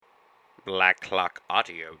Black Clock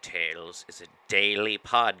Audio Tales is a daily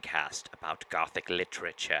podcast about Gothic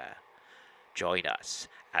literature. Join us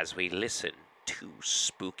as we listen to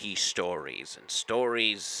spooky stories and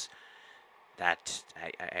stories that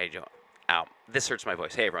I don't. This hurts my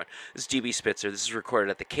voice. Hey everyone, this is DB Spitzer. This is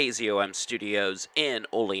recorded at the KZOM studios in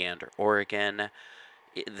Oleander, Oregon.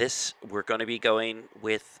 We're going to be going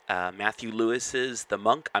with Matthew Lewis's The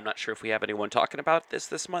Monk. I'm not sure if we have anyone talking about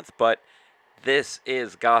this month, but this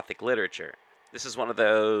is Gothic literature. This is one of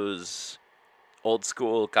those old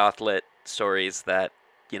school Gothlit stories that,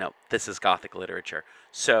 this is Gothic literature.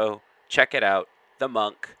 So check it out. The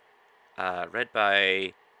Monk, read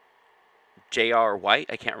by J.R.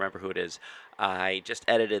 White. I can't remember who it is. I just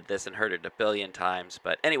edited this and heard it a billion times.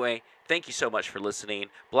 But anyway, thank you so much for listening.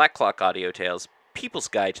 Black Clock Audio Tales, People's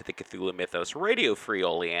Guide to the Cthulhu Mythos, Radio Free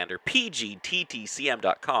Oleander,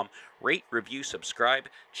 pgttcm.com. Rate, review, subscribe,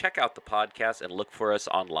 check out the podcast, and look for us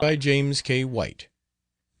online. By James K. White.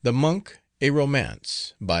 The Monk, a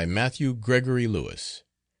Romance, by Matthew Gregory Lewis.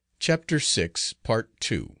 Chapter 6, Part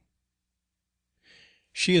 2.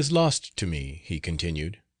 She is lost to me, he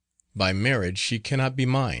continued. By marriage she cannot be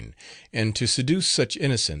mine, and to seduce such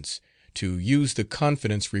innocence, to use the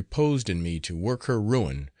confidence reposed in me to work her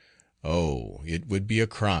ruin, oh, it would be a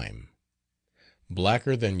crime,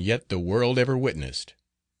 blacker than yet the world ever witnessed.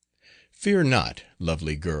 Fear not,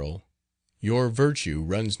 lovely girl, your virtue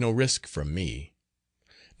runs no risk from me.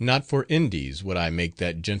 Not for Indies would I make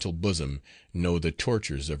that gentle bosom know the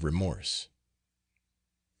tortures of remorse.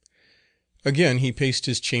 Again he paced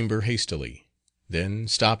his chamber hastily. Then,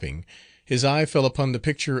 stopping, his eye fell upon the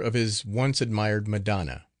picture of his once admired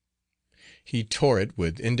Madonna. He tore it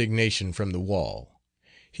with indignation from the wall.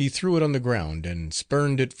 He threw it on the ground, and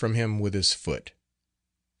spurned it from him with his foot.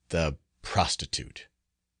 The prostitute!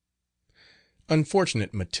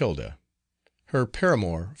 Unfortunate Matilda! Her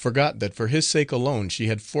paramour forgot that for his sake alone she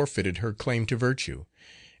had forfeited her claim to virtue,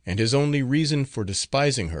 and his only reason for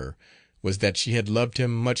despising her was that she had loved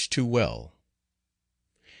him much too well.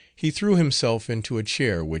 He threw himself into a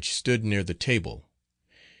chair which stood near the table.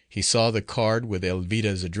 He saw the card with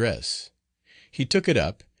Elvida's address. He took it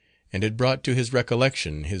up, and it brought to his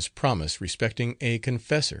recollection his promise respecting a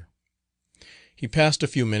confessor. He passed a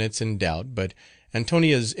few minutes in doubt, but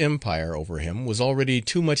Antonia's empire over him was already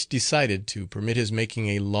too much decided to permit his making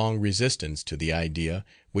a long resistance to the idea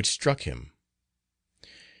which struck him.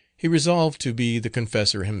 He resolved to be the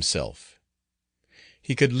confessor himself.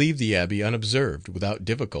 He could leave the Abbey unobserved without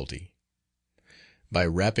difficulty. By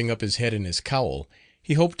wrapping up his head in his cowl,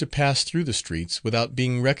 he hoped to pass through the streets without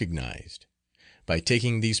being recognized. By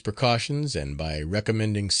taking these precautions, and by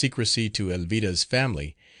recommending secrecy to Elvida's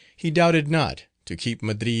family, he doubted not to keep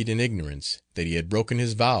Madrid in ignorance that he had broken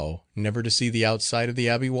his vow never to see the outside of the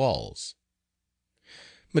Abbey walls.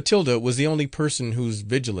 Matilda was the only person whose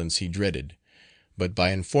vigilance he dreaded, but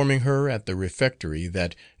by informing her at the refectory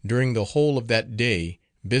that during the whole of that day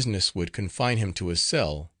business would confine him to his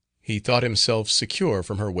cell, he thought himself secure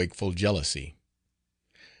from her wakeful jealousy.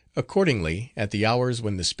 Accordingly, at the hours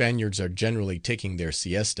when the Spaniards are generally taking their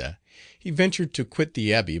siesta, he ventured to quit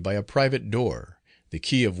the Abbey by a private door, the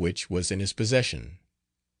key of which was in his possession.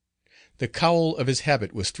 The cowl of his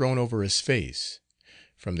habit was thrown over his face.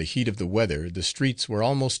 From the heat of the weather the streets were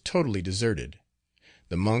almost totally deserted.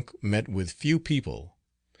 The monk met with few people,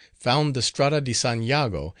 found the Strada di San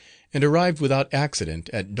Jago, and arrived without accident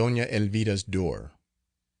at Dona Elvida's door.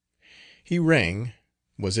 He rang,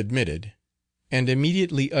 was admitted, and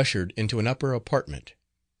immediately ushered into an upper apartment.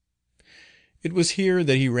 It was here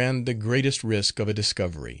that he ran the greatest risk of a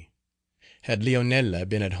discovery. Had Leonela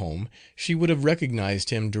been at home, she would have recognized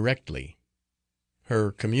him directly.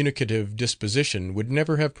 Her communicative disposition would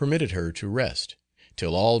never have permitted her to rest,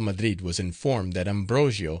 till all Madrid was informed that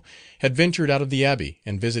Ambrosio had ventured out of the Abbey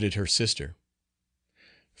and visited her sister.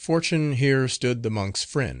 Fortune here stood the monk's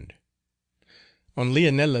friend. On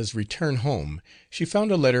Leonela's return home, she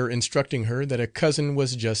found a letter instructing her that a cousin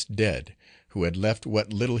was just dead, who had left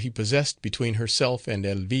what little he possessed between herself and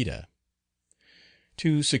Elvida.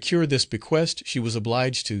 To secure this bequest she was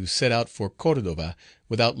obliged to set out for Cordova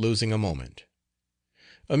without losing a moment.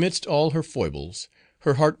 Amidst all her foibles,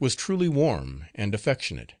 her heart was truly warm and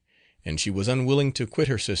affectionate, and she was unwilling to quit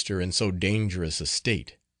her sister in so dangerous a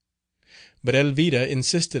state. But Elvida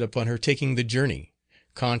insisted upon her taking the journey,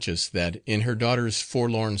 conscious that in her daughter's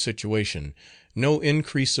forlorn situation no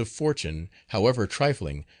increase of fortune, however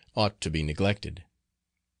trifling, ought to be neglected.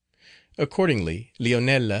 Accordingly,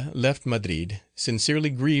 Leonela left Madrid, sincerely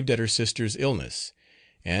grieved at her sister's illness,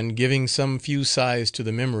 and giving some few sighs to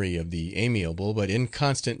the memory of the amiable but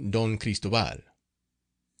inconstant Don Cristobal.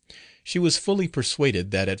 she was fully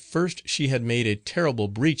persuaded that at first she had made a terrible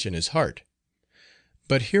breach in his heart.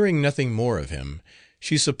 But hearing nothing more of him,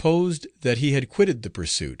 she supposed that he had quitted the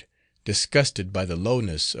pursuit, disgusted by the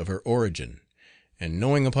lowness of her origin, and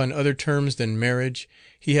knowing upon other terms than marriage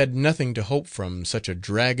he had nothing to hope from such a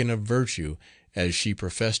dragon of virtue as she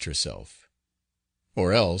professed herself;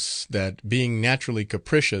 or else, that being naturally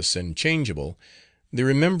capricious and changeable, the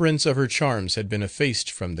remembrance of her charms had been effaced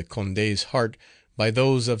from the Condé's heart by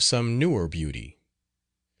those of some newer beauty.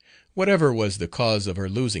 Whatever was the cause of her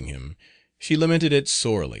losing him, she lamented it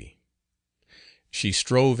sorely. She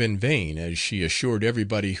strove in vain, as she assured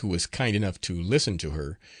everybody who was kind enough to listen to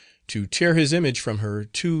her, to tear his image from her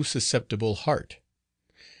too susceptible heart.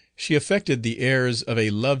 She affected the airs of a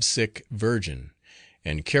love-sick virgin,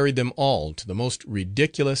 and carried them all to the most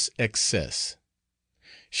ridiculous excess.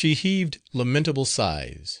 She heaved lamentable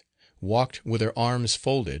sighs, walked with her arms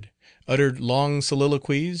folded, uttered long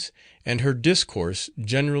soliloquies, and her discourse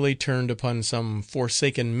generally turned upon some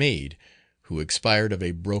forsaken maid who expired of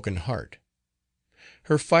a broken heart.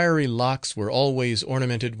 Her fiery locks were always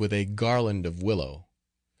ornamented with a garland of willow.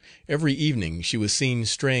 Every evening she was seen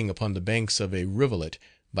straying upon the banks of a rivulet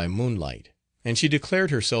by moonlight, and she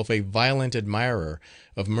declared herself a violent admirer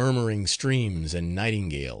of murmuring streams and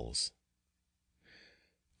nightingales.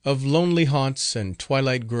 Of lonely haunts and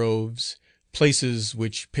twilight groves, places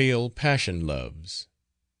which pale passion loves.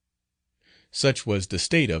 Such was the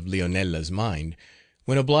state of Leonela's mind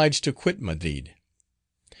when obliged to quit Madrid.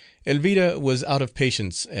 Elvira was out of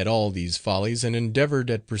patience at all these follies, and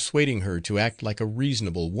endeavored at persuading her to act like a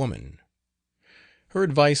reasonable woman. Her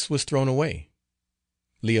advice was thrown away.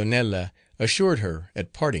 Leonela assured her,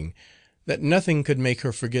 at parting, that nothing could make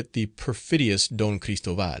her forget the perfidious Don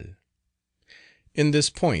Cristoval. In this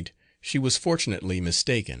point she was fortunately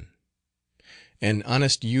mistaken. An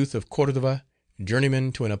honest youth of Cordova,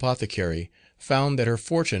 journeyman to an apothecary, found that her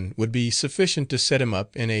fortune would be sufficient to set him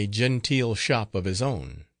up in a genteel shop of his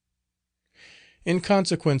own. In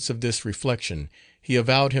consequence of this reflection, he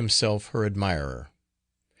avowed himself her admirer.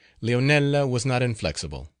 Leonela was not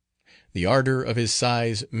inflexible. The ardor of his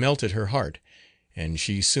sighs melted her heart, and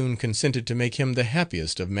she soon consented to make him the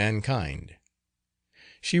happiest of mankind.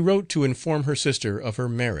 She wrote to inform her sister of her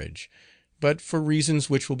marriage, but, for reasons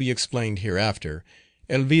which will be explained hereafter,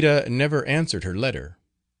 Elvira never answered her letter.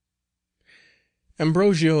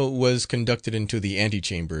 Ambrogio was conducted into the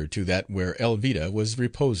antechamber to that where Elvira was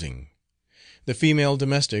reposing. The female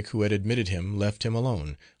domestic who had admitted him left him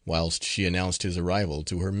alone, whilst she announced his arrival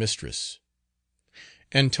to her mistress.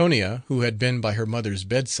 Antonia, who had been by her mother's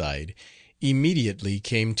bedside, immediately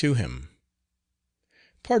came to him.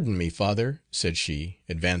 "Pardon me, father," said she,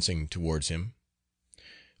 advancing towards him.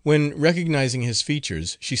 When recognizing his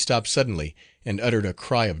features, she stopped suddenly, and uttered a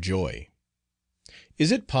cry of joy.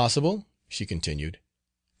 "Is it possible?" she continued.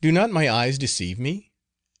 "Do not my eyes deceive me?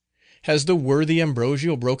 Has the worthy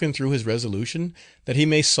Ambrogio broken through his resolution, that he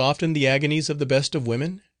may soften the agonies of the best of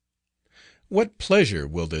women? What pleasure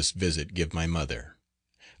will this visit give my mother!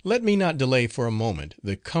 Let me not delay for a moment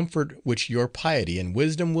the comfort which your piety and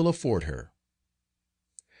wisdom will afford her."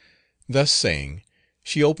 Thus saying,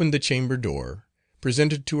 she opened the chamber door,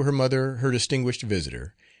 presented to her mother her distinguished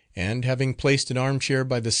visitor, and, having placed an armchair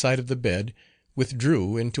by the side of the bed,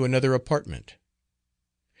 withdrew into another apartment.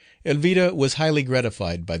 Elvira was highly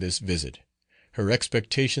gratified by this visit. Her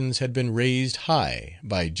expectations had been raised high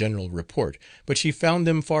by general report, but she found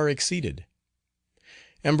them far exceeded.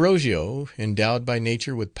 Ambrogio, endowed by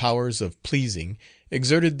nature with powers of pleasing,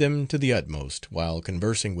 exerted them to the utmost, while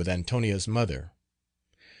conversing with Antonia's mother.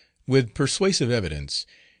 With persuasive evidence,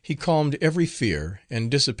 he calmed every fear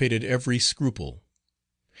and dissipated every scruple.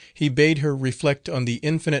 He bade her reflect on the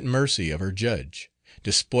infinite mercy of her Judge,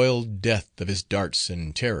 despoiled death of his darts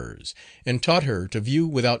and terrors, and taught her to view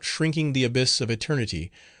without shrinking the abyss of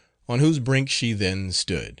eternity on whose brink she then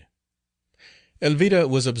stood. Elvira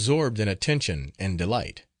was absorbed in attention and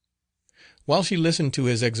delight. While she listened to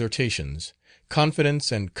his exhortations,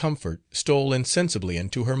 confidence and comfort stole insensibly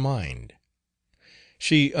into her mind.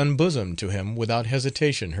 She unbosomed to him without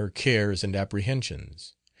hesitation her cares and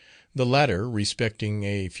apprehensions. The latter respecting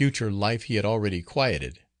a future life he had already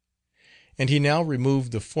quieted, and he now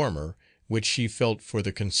removed the former which she felt for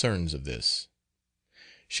the concerns of this.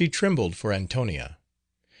 She trembled for Antonia.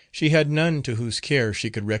 She had none to whose care she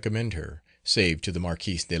could recommend her, save to the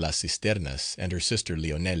Marquise de las Cisternas and her sister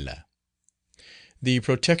Leonela. The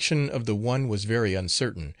protection of the one was very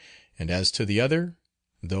uncertain, and as to the other,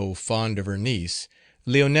 though fond of her niece,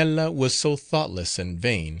 Leonela was so thoughtless and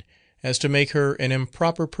vain as to make her an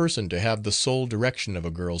improper person to have the sole direction of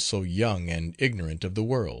a girl so young and ignorant of the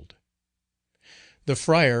world. The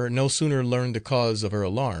friar no sooner learned the cause of her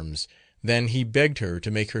alarms, than he begged her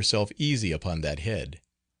to make herself easy upon that head.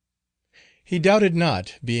 He doubted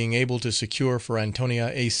not being able to secure for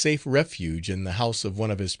Antonia a safe refuge in the house of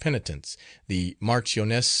one of his penitents, the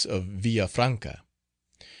Marchioness of Villafranca.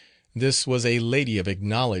 This was a lady of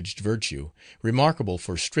acknowledged virtue, remarkable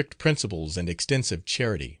for strict principles and extensive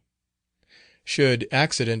charity. Should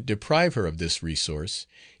accident deprive her of this resource,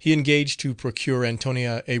 he engaged to procure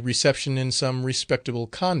Antonia a reception in some respectable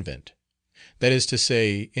convent, that is to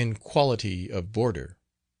say, in quality of boarder.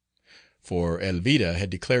 For Elvira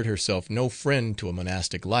had declared herself no friend to a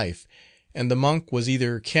monastic life, and the monk was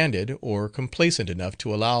either candid or complacent enough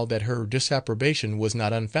to allow that her disapprobation was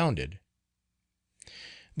not unfounded.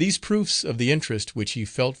 These proofs of the interest which he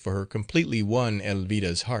felt for her completely won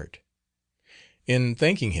Elvira's heart. In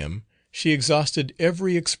thanking him, she exhausted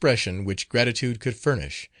every expression which gratitude could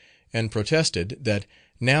furnish, and protested that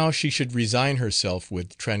now she should resign herself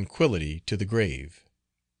with tranquillity to the grave.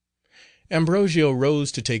 Ambrosio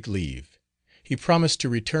rose to take leave. He promised to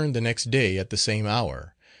return the next day at the same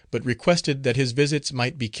hour, but requested that his visits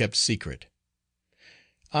might be kept secret.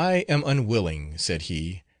 "I am unwilling," said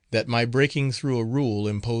he, "that my breaking through a rule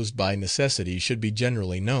imposed by necessity should be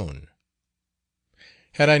generally known.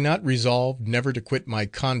 Had I not resolved never to quit my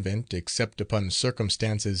convent except upon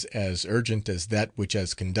circumstances as urgent as that which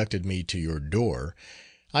has conducted me to your door,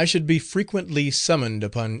 I should be frequently summoned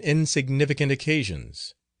upon insignificant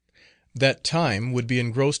occasions. That time would be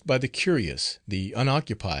engrossed by the curious, the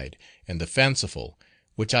unoccupied, and the fanciful,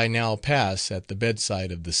 which I now pass at the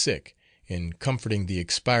bedside of the sick, in comforting the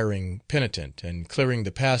expiring penitent, and clearing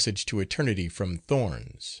the passage to eternity from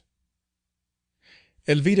thorns."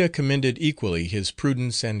 Elvira commended equally his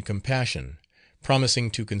prudence and compassion, promising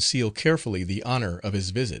to conceal carefully the honour of his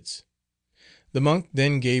visits. The monk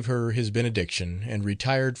then gave her his benediction, and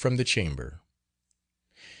retired from the chamber.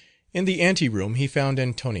 In the ante room he found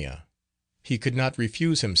Antonia. He could not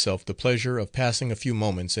refuse himself the pleasure of passing a few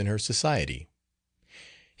moments in her society.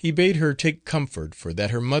 He bade her take comfort, for that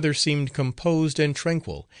her mother seemed composed and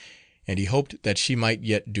tranquil, and he hoped that she might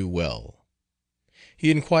yet do well. He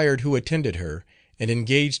inquired who attended her, and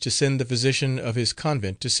engaged to send the physician of his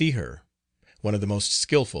convent to see her, one of the most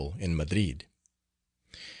skilful in Madrid.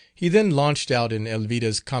 He then launched out in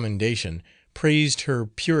Elvira's commendation, praised her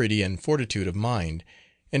purity and fortitude of mind,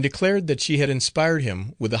 and declared that she had inspired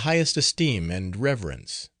him with the highest esteem and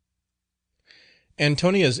reverence.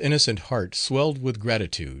 Antonia's innocent heart swelled with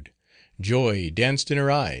gratitude. Joy danced in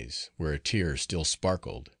her eyes, where a tear still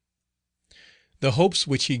sparkled. The hopes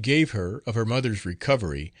which he gave her of her mother's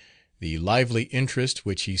recovery, the lively interest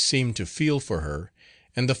which he seemed to feel for her,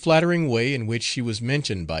 and the flattering way in which she was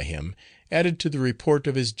mentioned by him, added to the report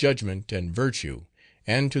of his judgment and virtue,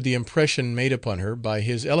 and to the impression made upon her by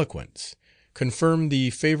his eloquence, confirmed the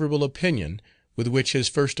favourable opinion with which his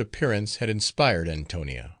first appearance had inspired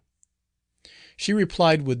Antonia. She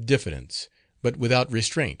replied with diffidence, but without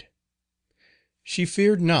restraint. She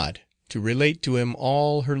feared not to relate to him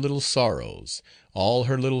all her little sorrows, all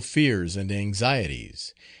her little fears and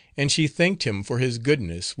anxieties, and she thanked him for his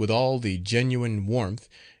goodness with all the genuine warmth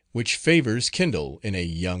which favours kindle in a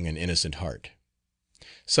young and innocent heart.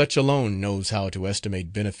 Such alone knows how to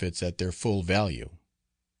estimate benefits at their full value.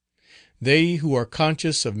 They who are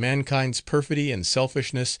conscious of mankind's perfidy and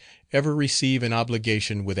selfishness ever receive an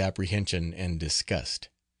obligation with apprehension and disgust.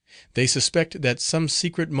 They suspect that some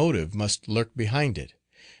secret motive must lurk behind it.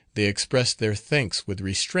 They express their thanks with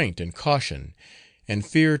restraint and caution, and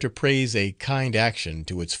fear to praise a kind action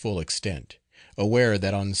to its full extent, aware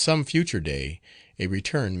that on some future day a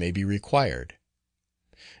return may be required.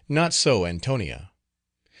 Not so Antonia.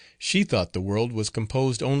 She thought the world was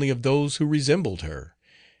composed only of those who resembled her,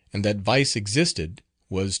 and that vice existed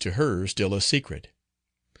was to her still a secret.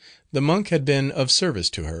 The monk had been of service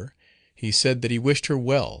to her. He said that he wished her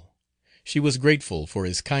well. She was grateful for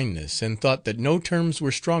his kindness, and thought that no terms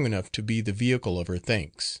were strong enough to be the vehicle of her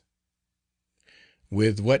thanks.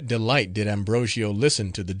 With what delight did Ambrosio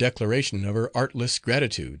listen to the declaration of her artless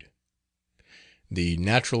gratitude! The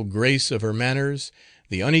natural grace of her manners,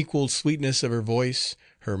 the unequalled sweetness of her voice,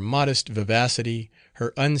 her modest vivacity,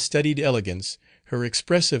 her unstudied elegance, her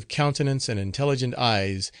expressive countenance and intelligent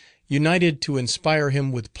eyes, united to inspire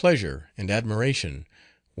him with pleasure and admiration,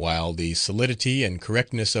 while the solidity and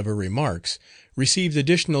correctness of her remarks received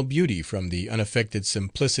additional beauty from the unaffected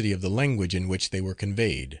simplicity of the language in which they were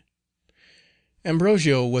conveyed.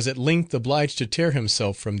 Ambrosio was at length obliged to tear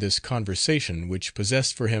himself from this conversation, which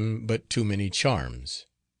possessed for him but too many charms.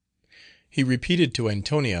 He repeated to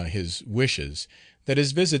Antonia his wishes that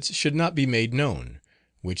his visits should not be made known,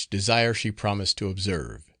 which desire she promised to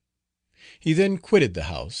observe. He then quitted the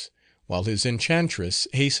house, while his enchantress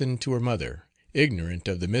hastened to her mother, ignorant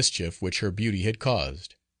of the mischief which her beauty had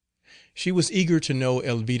caused. She was eager to know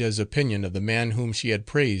Elvida's opinion of the man whom she had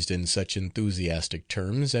praised in such enthusiastic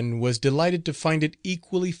terms, and was delighted to find it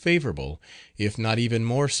equally favorable, if not even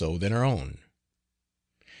more so than her own.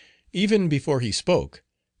 "Even before he spoke,"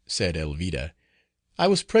 said Elvida, "I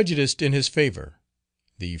was prejudiced in his favor.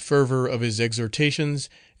 The fervor of his exhortations,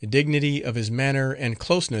 dignity of his manner, and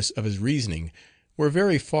closeness of his reasoning, were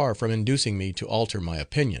very far from inducing me to alter my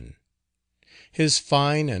opinion. His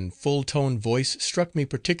fine and full toned voice struck me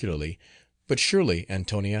particularly, but surely,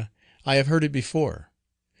 Antonia, I have heard it before.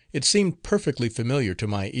 It seemed perfectly familiar to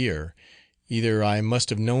my ear. Either I must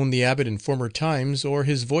have known the abbot in former times, or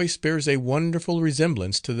his voice bears a wonderful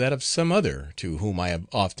resemblance to that of some other to whom I have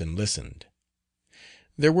often listened.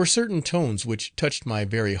 There were certain tones which touched my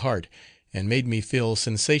very heart, and made me feel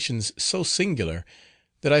sensations so singular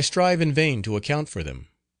that I strive in vain to account for them.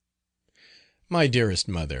 My dearest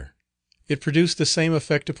mother, it produced the same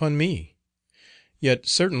effect upon me. Yet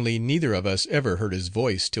certainly neither of us ever heard his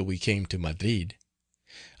voice till we came to Madrid.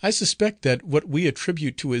 I suspect that what we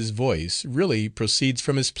attribute to his voice really proceeds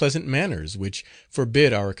from his pleasant manners, which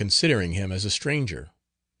forbid our considering him as a stranger.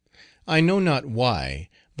 I know not why,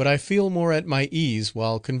 but I feel more at my ease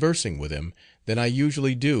while conversing with him than I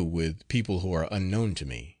usually do with people who are unknown to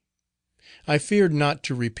me. I feared not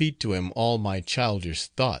to repeat to him all my childish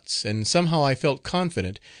thoughts, and somehow I felt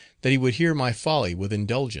confident that he would hear my folly with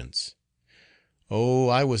indulgence. Oh,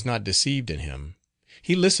 I was not deceived in him.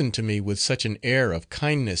 He listened to me with such an air of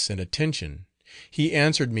kindness and attention. He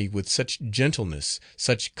answered me with such gentleness,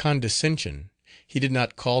 such condescension. He did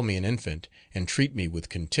not call me an infant, and treat me with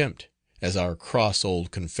contempt, as our cross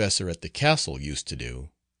old confessor at the castle used to do.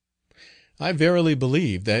 I verily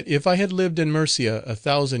believe that if I had lived in Murcia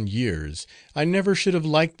 1,000 years, I never should have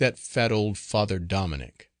liked that fat old Father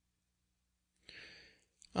Dominic.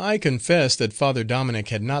 I confess that Father Dominic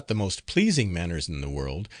had not the most pleasing manners in the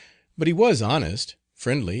world, but he was honest,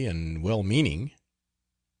 friendly, and well-meaning.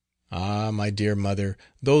 Ah, my dear mother,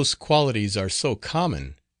 those qualities are so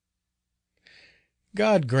common.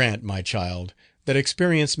 God grant, my child, that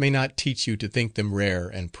experience may not teach you to think them rare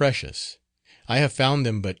and precious. I have found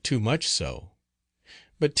them but too much so.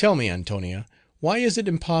 But tell me, Antonia, why is it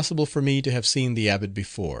impossible for me to have seen the abbot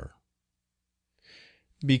before?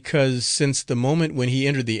 Because since the moment when he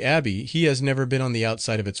entered the abbey he has never been on the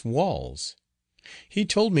outside of its walls. He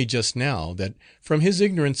told me just now that from his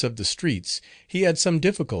ignorance of the streets he had some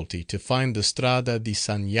difficulty to find the Strada di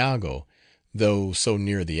San Jago, though so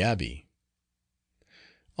near the abbey.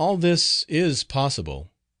 All this is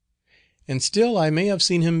possible, and still I may have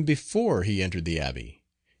seen him before he entered the abbey.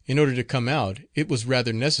 In order to come out it was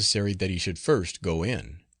rather necessary that he should first go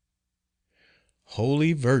in.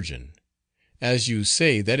 Holy Virgin! As you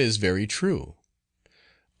say, that is very true.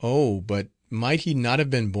 Oh, but might he not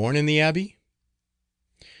have been born in the abbey?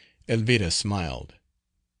 Elvira smiled.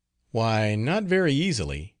 Why, not very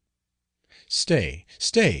easily. Stay,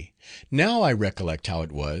 stay! Now I recollect how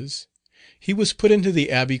it was. He was put into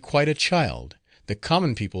the abbey quite a child. The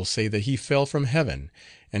common people say that he fell from heaven,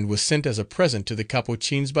 and was sent as a present to the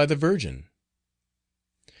Capuchins by the Virgin.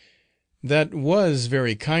 That was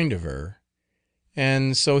very kind of her.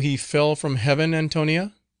 And so he fell from heaven,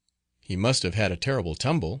 Antonia? He must have had a terrible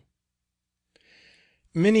tumble.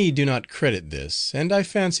 Many do not credit this, and I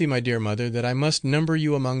fancy, my dear mother, that I must number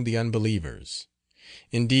you among the unbelievers.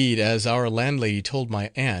 Indeed, as our landlady told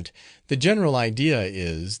my aunt, the general idea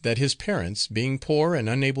is, that his parents, being poor and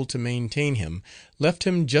unable to maintain him, left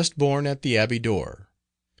him just born at the abbey door.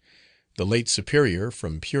 The late Superior,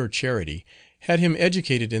 from pure charity, had him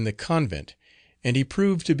educated in the convent, and he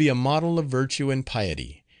proved to be a model of virtue and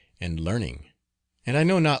piety, and learning, and I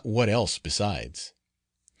know not what else besides.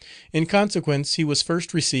 In consequence he was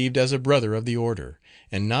first received as a brother of the order,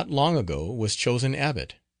 and not long ago was chosen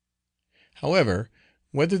abbot. However,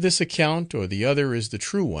 whether this account or the other is the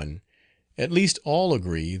true one, at least all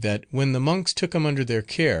agree that when the monks took him under their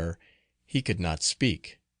care, he could not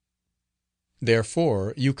speak.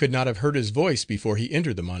 Therefore you could not have heard his voice before he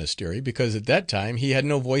entered the monastery, because at that time he had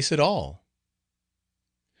no voice at all.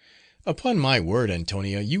 Upon my word,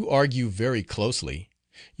 Antonia, you argue very closely.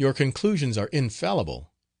 Your conclusions are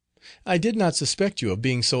infallible. I did not suspect you of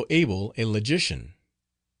being so able a logician.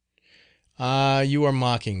 Ah, you are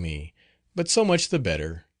mocking me, but so much the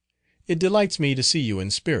better. It delights me to see you in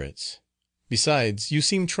spirits. Besides, you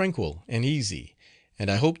seem tranquil and easy, and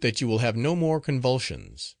I hope that you will have no more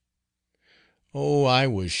convulsions. Oh, I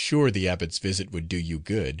was sure the abbot's visit would do you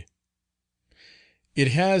good. It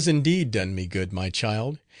has indeed done me good, my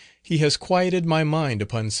child. He has quieted my mind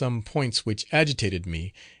upon some points which agitated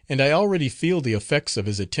me, and I already feel the effects of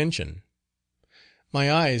his attention.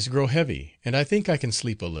 My eyes grow heavy, and I think I can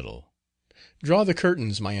sleep a little. Draw the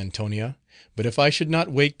curtains, my Antonia, but if I should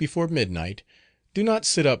not wake before midnight, do not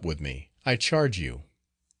sit up with me, I charge you."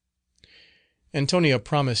 Antonia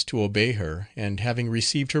promised to obey her, and having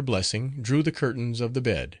received her blessing, drew the curtains of the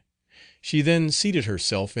bed. She then seated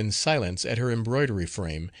herself in silence at her embroidery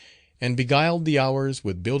frame, and beguiled the hours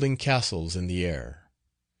with building castles in the air.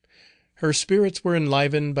 Her spirits were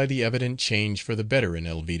enlivened by the evident change for the better in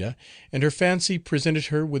Elvira, and her fancy presented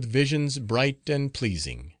her with visions bright and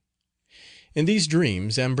pleasing. In these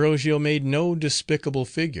dreams Ambrosio made no despicable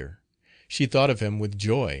figure. She thought of him with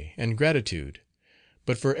joy and gratitude.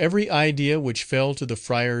 But for every idea which fell to the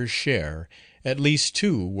friar's share, at least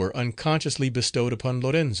two were unconsciously bestowed upon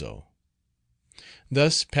Lorenzo.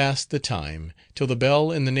 Thus passed the time, till the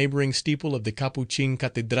bell in the neighboring steeple of the Capuchin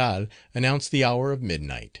Cathedral announced the hour of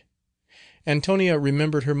midnight. Antonia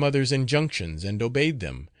remembered her mother's injunctions and obeyed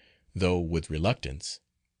them, though with reluctance.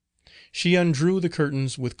 She undrew the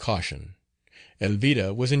curtains with caution.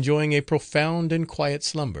 Elvira was enjoying a profound and quiet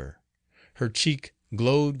slumber. Her cheek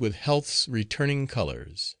glowed with health's returning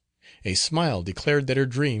colors. A smile declared that her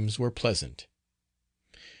dreams were pleasant.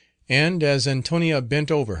 And, as Antonia bent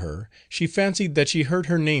over her, she fancied that she heard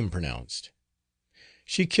her name pronounced.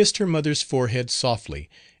 She kissed her mother's forehead softly,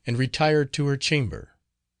 and retired to her chamber.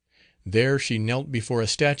 There she knelt before a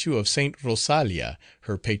statue of St. Rosalia,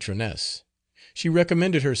 her patroness. She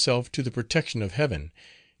recommended herself to the protection of Heaven,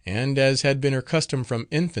 and, as had been her custom from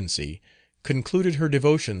infancy, concluded her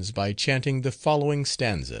devotions by chanting the following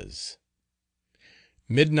stanzas: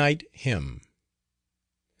 MIDNIGHT HYMN.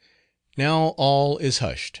 Now all is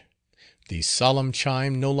hushed. The solemn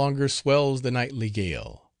chime no longer swells the nightly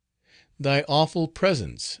gale. Thy awful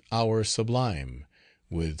presence, hour sublime,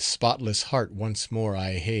 with spotless heart once more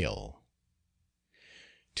I hail.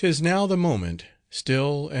 'Tis now the moment,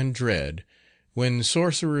 still and dread, when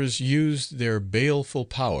sorcerers use their baleful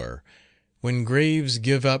power, when graves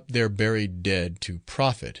give up their buried dead to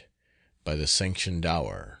profit by the sanctioned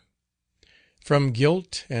hour. From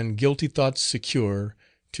guilt and guilty thoughts secure,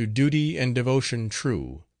 to duty and devotion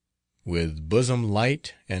true, with bosom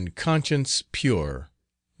light and conscience pure,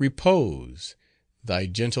 repose, thy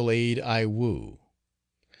gentle aid I woo.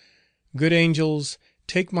 Good angels,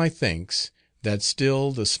 take my thanks, that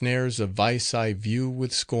still the snares of vice I view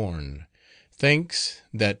with scorn. Thanks,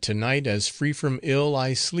 that to night as free from ill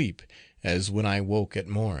I sleep, as when I woke at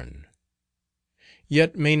morn.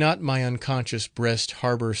 Yet may not my unconscious breast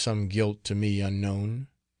harbor some guilt to me unknown?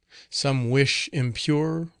 Some wish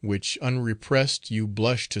impure, which unrepressed you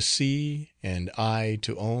blush to see, and I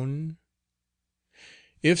to own?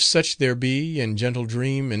 If such there be, in gentle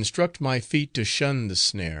dream instruct my feet to shun the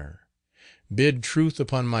snare. Bid truth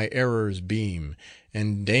upon my errors beam,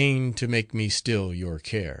 and deign to make me still your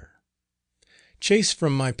care. Chase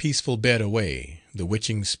from my peaceful bed away the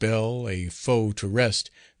witching spell, a foe to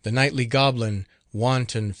rest, the nightly goblin,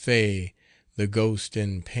 wanton fay, the ghost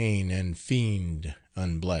in pain and fiend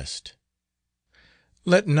unblest.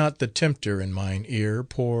 Let not the tempter in mine ear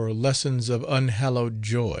pour lessons of unhallowed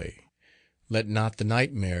joy. Let not the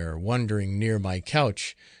nightmare, wandering near my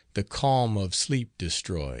couch, the calm of sleep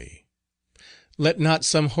destroy. Let not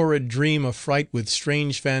some horrid dream affright with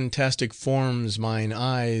strange fantastic forms mine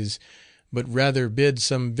eyes, but rather bid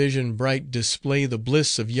some vision bright display the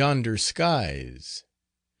bliss of yonder skies.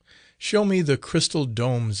 Show me the crystal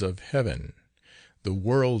domes of heaven, the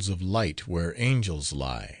worlds of light where angels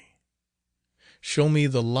lie. Show me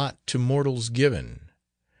the lot to mortals given,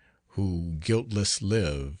 who guiltless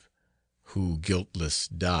live, who guiltless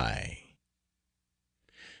die.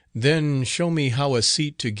 Then show me how a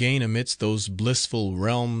seat to gain amidst those blissful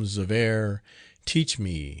realms of air. Teach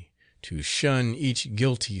me to shun each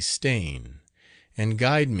guilty stain, and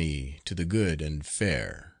guide me to the good and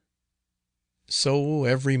fair. So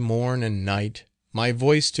every morn and night my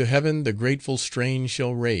voice to heaven the grateful strain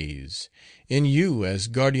shall raise. In you as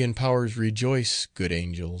guardian powers rejoice, good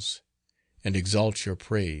angels, and exalt your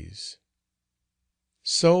praise.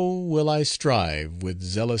 So will I strive with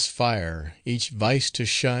zealous fire each vice to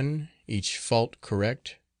shun, each fault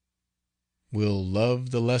correct. Will love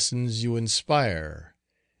the lessons you inspire,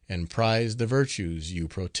 and prize the virtues you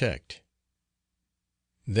protect.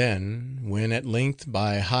 Then, when at length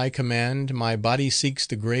by high command my body seeks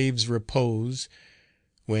the grave's repose,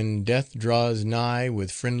 when death draws nigh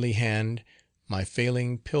with friendly hand my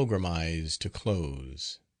failing pilgrimage to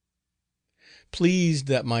close, pleased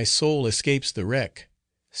that my soul escapes the wreck,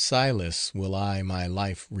 sightless will I my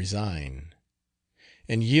life resign,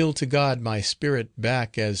 and yield to God my spirit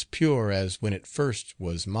back as pure as when it first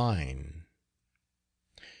was mine.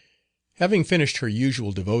 Having finished her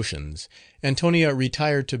usual devotions, Antonia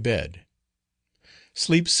retired to bed.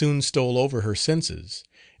 Sleep soon stole over her senses,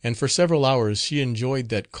 and for several hours she enjoyed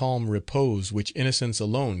that calm repose which innocence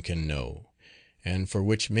alone can know, and for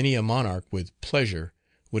which many a monarch with pleasure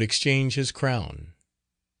would exchange his crown.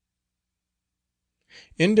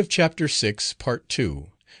 End of Chapter 6, Part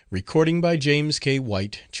 2. Recording by James K.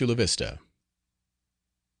 White, Chula Vista.